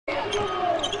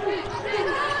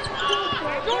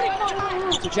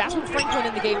So Jasmine Franklin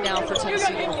in the game now for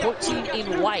Tennessee, number 14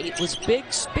 in white, was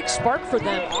big spark for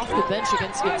them off the bench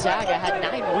against Gonzaga, had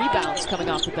 9 rebounds coming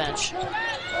off the bench.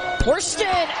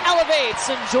 Horston elevates,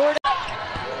 and Jordan.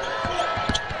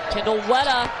 Kendall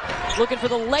Wetta looking for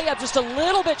the layup, just a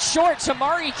little bit short.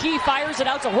 Tamari Key fires it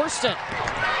out to Horston.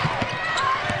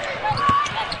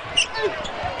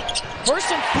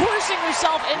 Horston forcing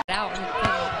herself in. Out and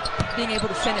being able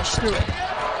to finish through it.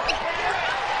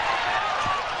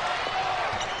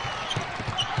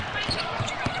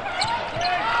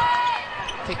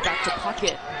 Kick back to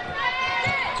Puckett.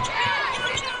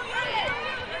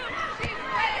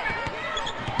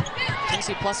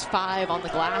 Tennessee +5 on the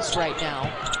glass right now.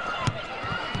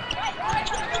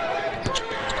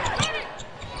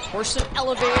 Horston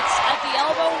elevates at the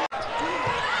elbow.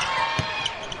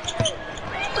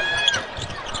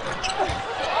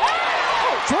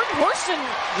 Oh, Jordan Horston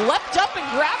leapt up and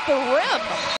grabbed the rim.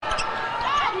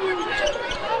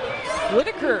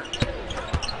 Whitaker.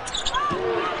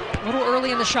 A little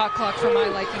early in the shot clock for my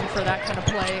liking for that kind of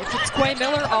play. If it's Quay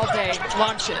Miller, all day,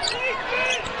 launch it.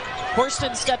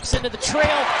 Horston steps into the trail, 3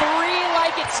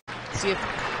 like it's. See if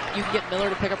you can get Miller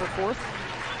to pick up her 4th.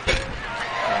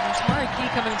 And Tamari Key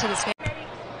coming into this game.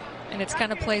 And it's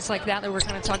kind of plays like that we're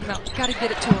kind of talking about. Got to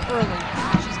get it to her early.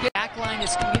 She's getting back line,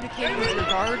 is communicating with your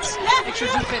guards. Makes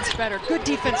your defense better. Good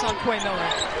defense on Quay Miller.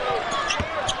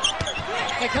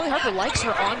 Yeah, Kelly Harper likes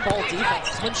her on-ball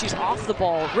defense. When she's off the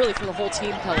ball, really for the whole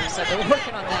team, Kelly said they're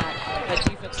working on that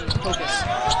defensive focus.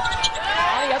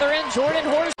 On the other end, Jordan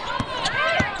Horston.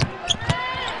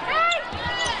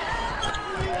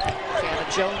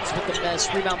 Jones with the miss,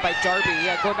 rebound by Darby.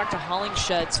 Yeah, going back to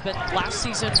Hollingshed, spent last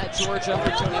season at Georgia for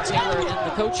Tony Taylor, and then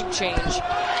the coaching change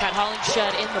had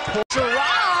Hollingshed in the pool.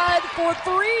 Sherrod for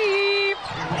 3!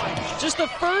 Just the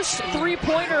first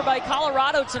 3-pointer by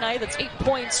Colorado tonight. That's 8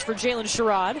 points for Jalen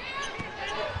Sherrod.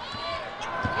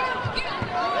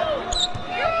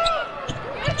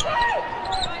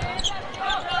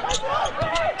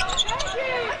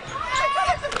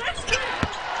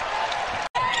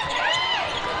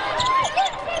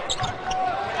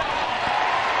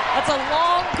 That's a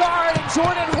long guard, and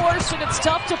Jordan Horston, it's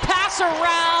tough to pass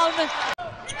around.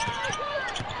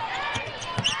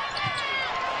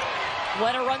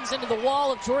 Wetta runs into the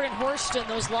wall of Jordan Horston,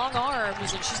 those long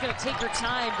arms, and she's going to take her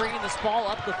time bringing this ball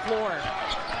up the floor.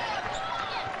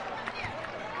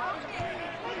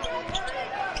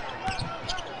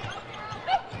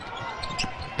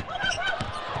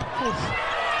 Oof.